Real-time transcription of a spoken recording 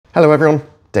Hello everyone,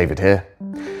 David here.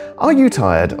 Are you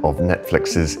tired of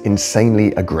Netflix's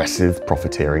insanely aggressive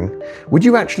profiteering? Would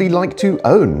you actually like to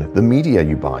own the media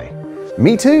you buy?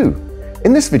 Me too!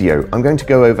 In this video, I'm going to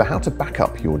go over how to back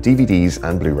up your DVDs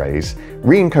and Blu-rays,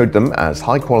 re-encode them as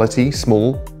high-quality,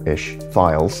 small-ish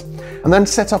files, and then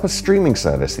set up a streaming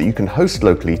service that you can host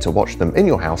locally to watch them in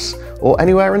your house or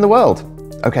anywhere in the world.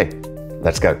 Okay,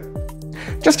 let's go.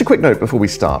 Just a quick note before we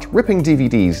start, ripping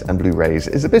DVDs and Blu-rays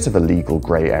is a bit of a legal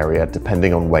grey area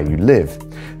depending on where you live.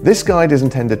 This guide is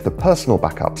intended for personal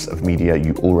backups of media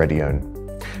you already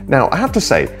own. Now, I have to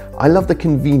say, I love the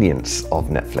convenience of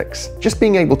Netflix. Just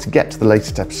being able to get to the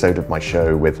latest episode of my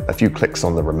show with a few clicks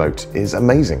on the remote is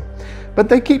amazing. But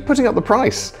they keep putting up the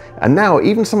price, and now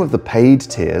even some of the paid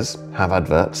tiers have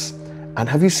adverts. And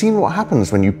have you seen what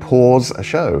happens when you pause a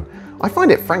show? I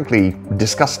find it frankly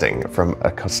disgusting from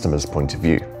a customer's point of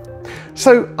view.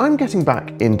 So I'm getting back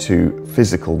into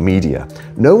physical media.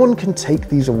 No one can take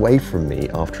these away from me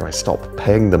after I stop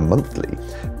paying them monthly,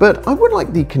 but I would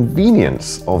like the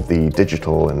convenience of the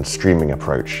digital and streaming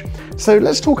approach. So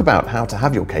let's talk about how to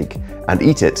have your cake and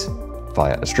eat it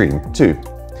via a stream too.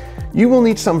 You will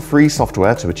need some free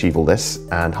software to achieve all this,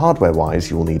 and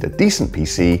hardware-wise you will need a decent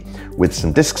PC with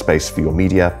some disk space for your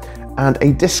media and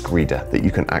a disk reader that you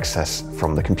can access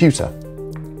from the computer.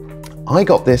 I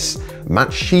got this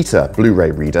Matchsheeter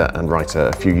Blu-ray reader and writer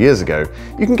a few years ago.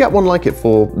 You can get one like it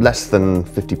for less than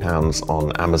 £50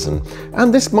 on Amazon,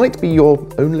 and this might be your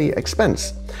only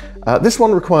expense. This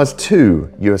one requires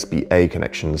two USB-A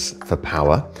connections for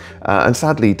power, and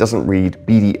sadly doesn't read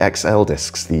BDXL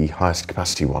discs, the highest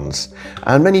capacity ones,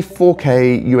 and many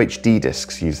 4K UHD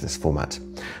discs use this format.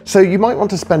 So you might want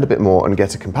to spend a bit more and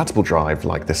get a compatible drive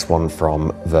like this one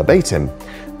from Verbatim.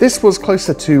 This was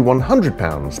closer to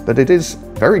 £100, but it is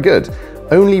very good.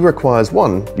 Only requires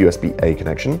one USB-A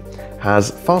connection,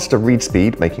 has faster read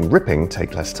speed, making ripping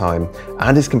take less time,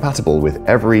 and is compatible with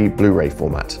every Blu-ray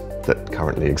format that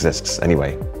currently exists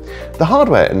anyway. The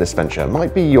hardware in this venture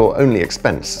might be your only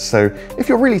expense, so if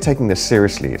you're really taking this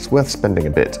seriously, it's worth spending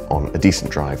a bit on a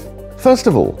decent drive. First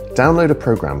of all, download a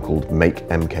program called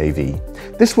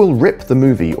MakeMKV. This will rip the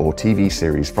movie or TV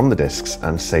series from the discs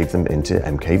and save them into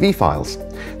MKV files.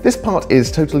 This part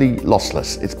is totally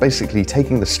lossless. It's basically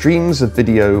taking the streams of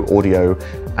video, audio,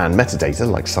 and metadata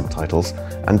like subtitles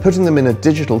and putting them in a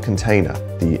digital container,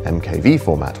 the MKV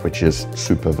format, which is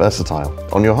super versatile,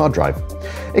 on your hard drive.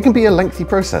 It can be a lengthy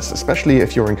process, especially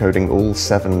if you're encoding all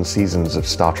 7 seasons of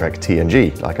Star Trek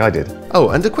TNG, like I did. Oh,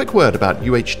 and a quick word about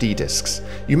UHD discs.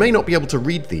 You may not be able to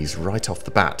read these right off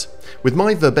the bat. With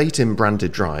my Verbatim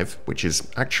branded drive, which is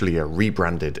actually a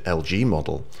rebranded LG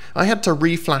model, I had to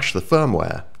reflash the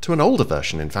firmware, to an older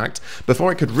version in fact,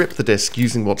 before I could rip the disc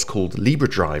using what's called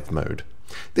LibreDrive mode.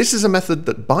 This is a method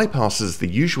that bypasses the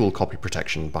usual copy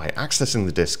protection by accessing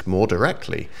the disc more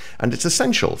directly, and it's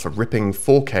essential for ripping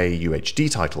 4K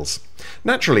UHD titles.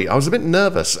 Naturally, I was a bit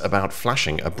nervous about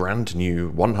flashing a brand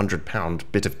new £100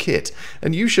 bit of kit,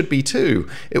 and you should be too.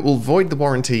 It will void the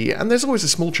warranty, and there's always a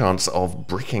small chance of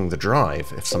bricking the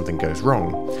drive if something goes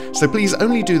wrong. So please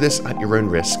only do this at your own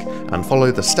risk, and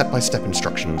follow the step-by-step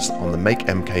instructions on the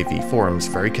MakeMKV forums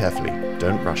very carefully.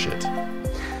 Don't rush it.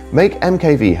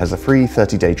 MakeMKV has a free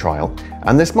 30-day trial,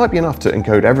 and this might be enough to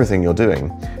encode everything you're doing,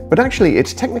 but actually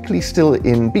it's technically still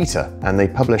in beta, and they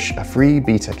publish a free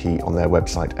beta key on their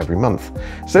website every month.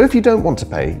 So if you don't want to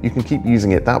pay, you can keep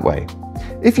using it that way.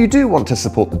 If you do want to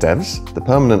support the devs, the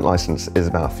permanent license is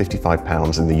about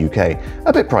 £55 in the UK,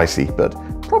 a bit pricey, but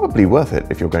probably worth it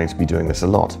if you're going to be doing this a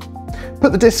lot.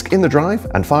 Put the disk in the drive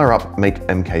and fire up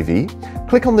MakeMKV.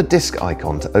 Click on the disk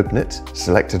icon to open it,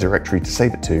 select a directory to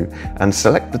save it to, and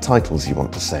select the titles you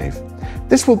want to save.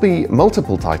 This will be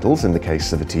multiple titles in the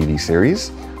case of a TV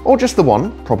series, or just the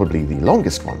one, probably the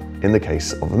longest one, in the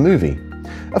case of a movie.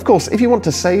 Of course, if you want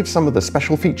to save some of the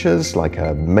special features, like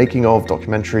a making of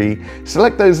documentary,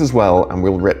 select those as well and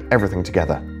we'll rip everything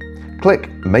together. Click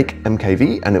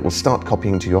MakeMKV and it will start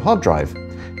copying to your hard drive.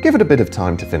 Give it a bit of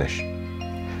time to finish.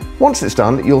 Once it's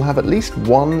done, you'll have at least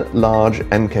one large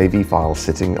MKV file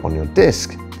sitting on your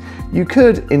disk. You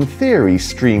could, in theory,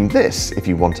 stream this if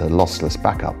you want a lossless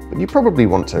backup, but you probably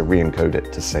want to re-encode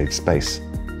it to save space.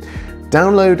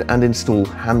 Download and install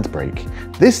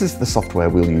HandBrake. This is the software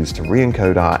we'll use to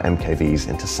re-encode our MKVs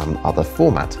into some other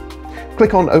format.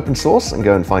 Click on Open Source and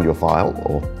go and find your file,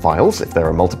 or files if there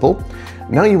are multiple.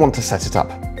 Now you want to set it up.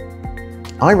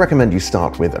 I recommend you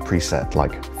start with a preset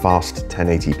like Fast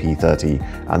 1080p 30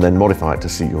 and then modify it to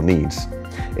suit your needs.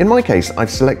 In my case, I've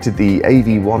selected the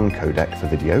AV1 codec for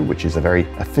video, which is a very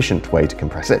efficient way to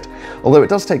compress it, although it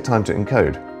does take time to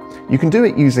encode. You can do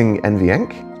it using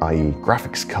NVENC, i.e.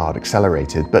 graphics card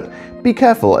accelerated, but be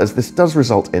careful as this does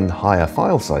result in higher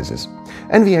file sizes.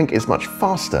 NVENC is much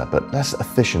faster but less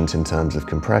efficient in terms of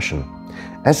compression.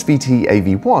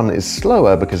 SVT-AV1 is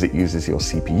slower because it uses your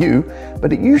CPU,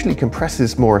 but it usually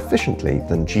compresses more efficiently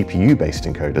than GPU-based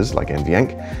encoders like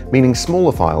NVENC, meaning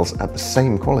smaller files at the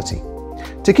same quality.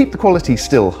 To keep the quality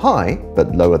still high,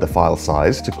 but lower the file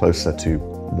size to closer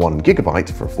to 1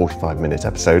 GB for a 45-minute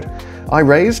episode, I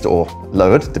raised, or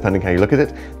lowered, depending how you look at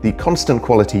it, the constant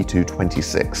quality to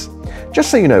 26. Just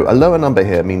so you know, a lower number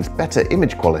here means better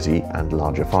image quality and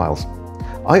larger files.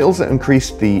 I also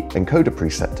increased the encoder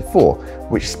preset to 4,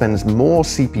 which spends more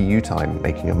CPU time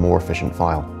making a more efficient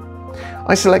file.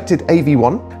 I selected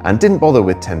AV1 and didn't bother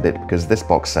with 10-bit because this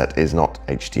box set is not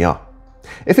HDR.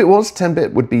 If it was,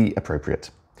 10-bit would be appropriate.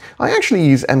 I actually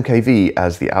use MKV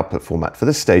as the output format for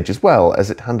this stage as well, as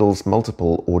it handles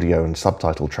multiple audio and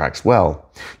subtitle tracks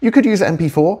well. You could use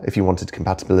MP4 if you wanted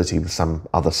compatibility with some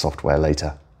other software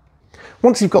later.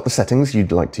 Once you've got the settings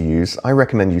you'd like to use, I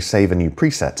recommend you save a new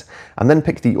preset, and then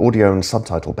pick the audio and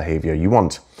subtitle behavior you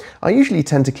want. I usually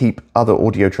tend to keep other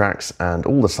audio tracks and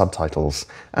all the subtitles,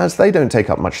 as they don't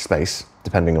take up much space,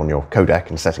 depending on your codec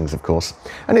and settings of course,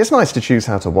 and it's nice to choose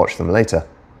how to watch them later.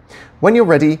 When you're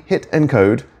ready, hit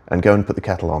encode and go and put the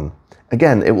kettle on.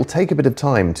 Again, it will take a bit of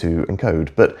time to encode,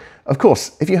 but of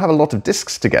course, if you have a lot of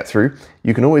disks to get through,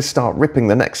 you can always start ripping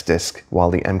the next disk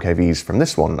while the MKVs from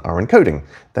this one are encoding.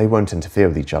 They won't interfere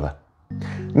with each other.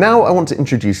 Now I want to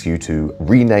introduce you to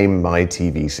Rename My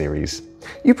TV series.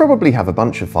 You probably have a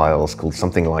bunch of files called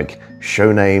something like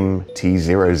showname,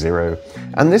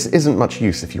 T00, and this isn't much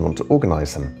use if you want to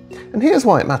organize them. And here's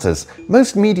why it matters.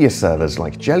 Most media servers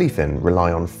like Jellyfin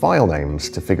rely on file names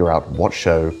to figure out what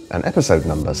show and episode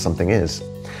number something is.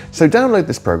 So download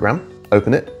this program,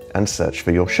 open it, and search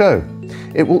for your show.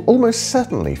 It will almost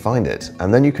certainly find it,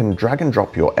 and then you can drag and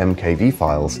drop your MKV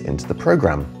files into the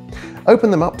program.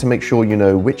 Open them up to make sure you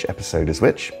know which episode is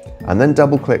which, and then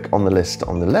double-click on the list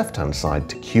on the left-hand side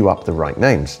to queue up the right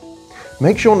names.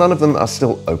 Make sure none of them are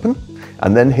still open,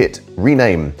 and then hit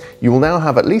Rename. You will now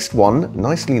have at least one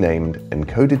nicely named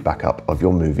encoded backup of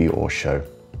your movie or show.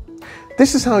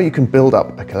 This is how you can build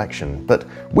up a collection, but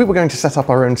we were going to set up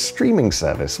our own streaming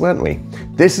service, weren't we?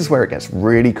 This is where it gets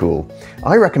really cool.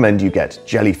 I recommend you get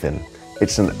Jellyfin.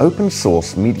 It's an open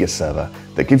source media server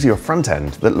that gives you a front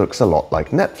end that looks a lot like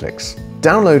Netflix.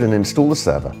 Download and install the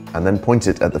server, and then point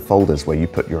it at the folders where you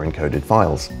put your encoded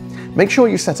files. Make sure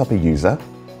you set up a user,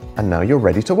 and now you're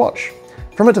ready to watch.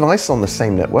 From a device on the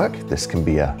same network, this can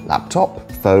be a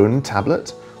laptop, phone,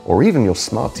 tablet, or even your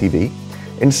smart TV,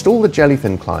 install the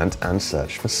Jellyfin client and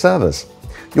search for servers.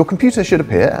 Your computer should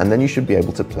appear, and then you should be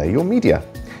able to play your media.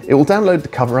 It will download the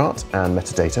cover art and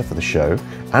metadata for the show,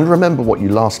 and remember what you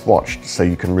last watched so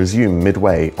you can resume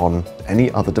midway on any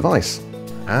other device.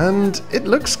 And it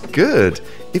looks good!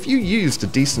 If you used a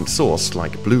decent source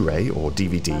like Blu-ray or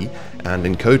DVD and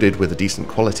encoded with a decent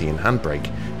quality in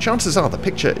HandBrake, chances are the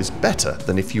picture is better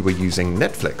than if you were using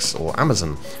Netflix or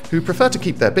Amazon, who prefer to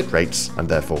keep their bit rates, and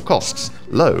therefore costs,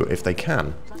 low if they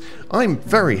can. I'm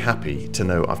very happy to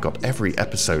know I've got every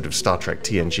episode of Star Trek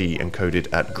TNG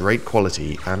encoded at great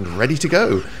quality and ready to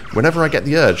go whenever I get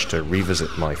the urge to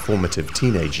revisit my formative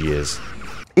teenage years.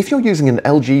 If you're using an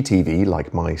LG TV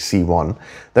like my C1,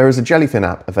 there is a Jellyfin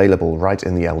app available right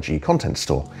in the LG Content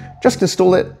Store. Just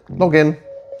install it, log in,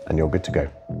 and you're good to go.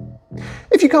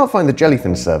 If you can't find the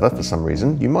Jellyfin server for some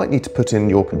reason, you might need to put in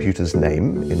your computer's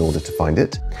name in order to find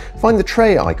it. Find the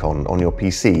tray icon on your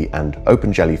PC and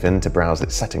open Jellyfin to browse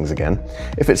its settings again.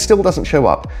 If it still doesn't show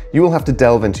up, you will have to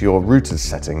delve into your router's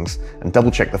settings and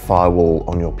double check the firewall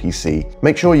on your PC.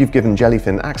 Make sure you've given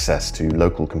Jellyfin access to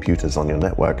local computers on your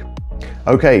network.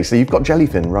 Okay, so you've got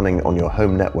Jellyfin running on your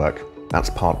home network. That's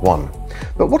part one.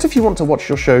 But what if you want to watch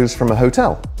your shows from a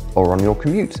hotel or on your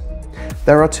commute?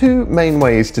 There are two main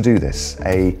ways to do this,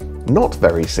 a not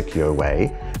very secure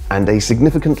way and a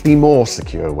significantly more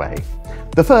secure way.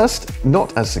 The first,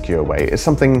 not as secure way, is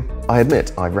something I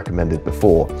admit I've recommended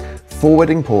before,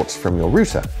 forwarding ports from your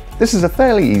router. This is a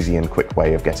fairly easy and quick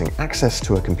way of getting access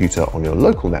to a computer on your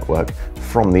local network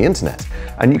from the internet,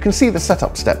 and you can see the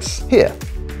setup steps here,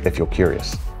 if you're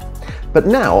curious. But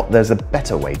now there's a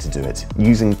better way to do it,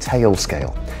 using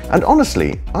Tailscale. And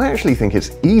honestly, I actually think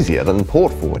it's easier than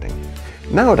port forwarding.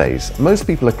 Nowadays, most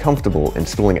people are comfortable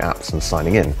installing apps and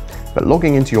signing in, but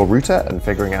logging into your router and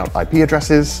figuring out IP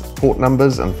addresses, port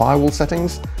numbers, and firewall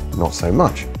settings, not so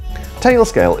much.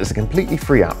 Tailscale is a completely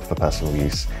free app for personal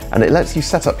use, and it lets you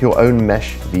set up your own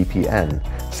mesh VPN,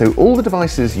 so all the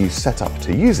devices you set up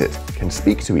to use it can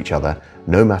speak to each other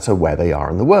no matter where they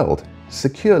are in the world,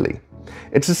 securely.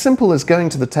 It's as simple as going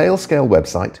to the Tailscale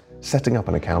website, setting up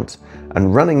an account,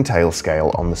 and running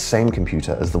Tailscale on the same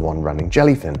computer as the one running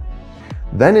Jellyfin.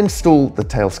 Then install the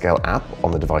Tailscale app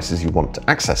on the devices you want to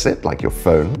access it, like your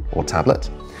phone or tablet,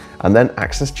 and then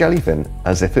access Jellyfin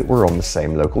as if it were on the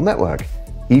same local network,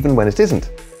 even when it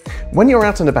isn't. When you're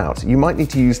out and about, you might need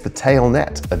to use the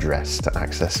Tailnet address to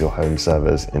access your home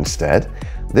servers instead.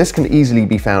 This can easily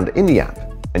be found in the app,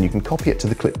 and you can copy it to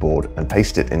the clipboard and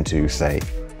paste it into, say,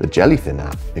 the Jellyfin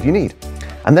app if you need.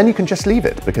 And then you can just leave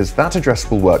it, because that address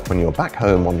will work when you're back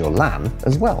home on your LAN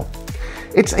as well.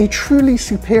 It's a truly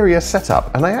superior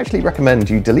setup, and I actually recommend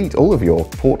you delete all of your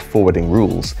port forwarding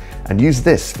rules and use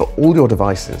this for all your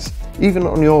devices, even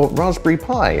on your Raspberry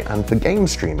Pi and for game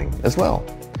streaming as well.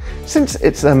 Since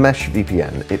it's a mesh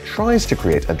VPN, it tries to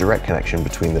create a direct connection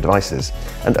between the devices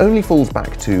and only falls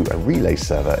back to a relay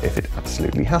server if it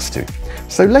absolutely has to,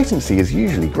 so latency is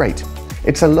usually great.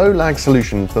 It's a low-lag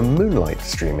solution for Moonlight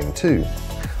streaming too.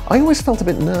 I always felt a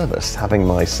bit nervous having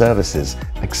my services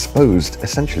exposed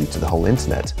essentially to the whole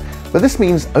internet, but this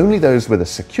means only those with a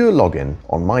secure login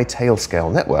on my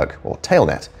Tailscale network, or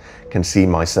Tailnet, can see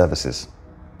my services.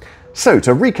 So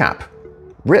to recap,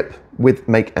 RIP with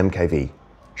MakeMKV,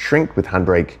 shrink with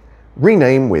HandBrake,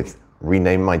 rename with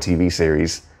Rename My TV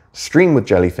Series, stream with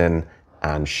Jellyfin,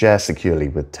 and share securely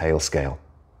with Tailscale.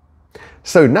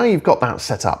 So now you've got that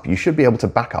set up, you should be able to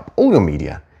back up all your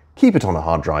media, keep it on a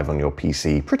hard drive on your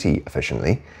PC pretty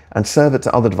efficiently, and serve it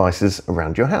to other devices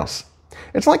around your house.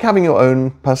 It's like having your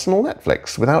own personal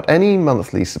Netflix without any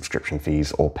monthly subscription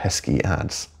fees or pesky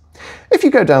ads. If you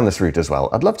go down this route as well,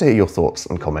 I'd love to hear your thoughts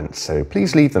and comments, so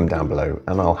please leave them down below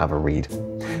and I'll have a read.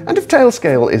 And if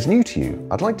Tailscale is new to you,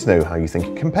 I'd like to know how you think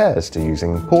it compares to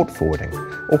using port forwarding,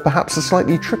 or perhaps a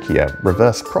slightly trickier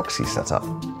reverse proxy setup.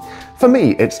 For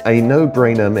me, it's a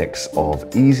no-brainer mix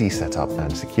of easy setup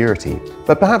and security,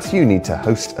 but perhaps you need to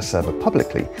host a server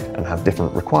publicly and have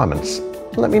different requirements.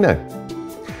 Let me know.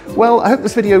 Well, I hope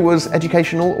this video was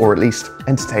educational or at least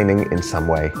entertaining in some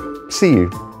way. See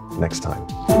you next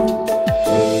time.